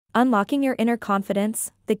Unlocking your inner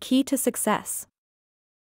confidence, the key to success.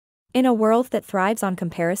 In a world that thrives on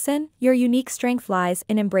comparison, your unique strength lies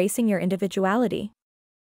in embracing your individuality.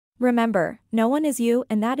 Remember, no one is you,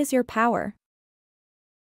 and that is your power.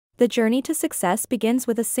 The journey to success begins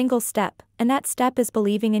with a single step, and that step is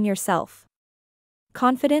believing in yourself.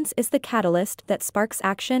 Confidence is the catalyst that sparks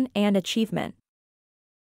action and achievement.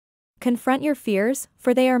 Confront your fears,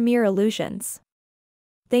 for they are mere illusions.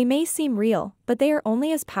 They may seem real, but they are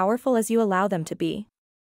only as powerful as you allow them to be.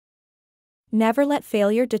 Never let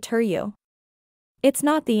failure deter you. It's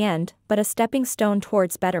not the end, but a stepping stone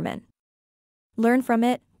towards betterment. Learn from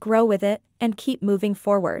it, grow with it, and keep moving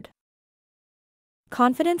forward.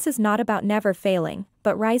 Confidence is not about never failing,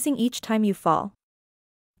 but rising each time you fall.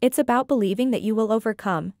 It's about believing that you will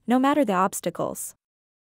overcome, no matter the obstacles.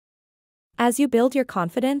 As you build your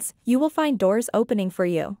confidence, you will find doors opening for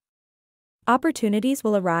you. Opportunities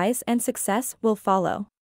will arise and success will follow.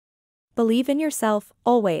 Believe in yourself,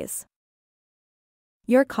 always.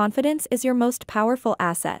 Your confidence is your most powerful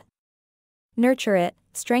asset. Nurture it,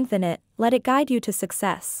 strengthen it, let it guide you to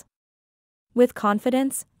success. With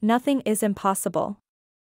confidence, nothing is impossible.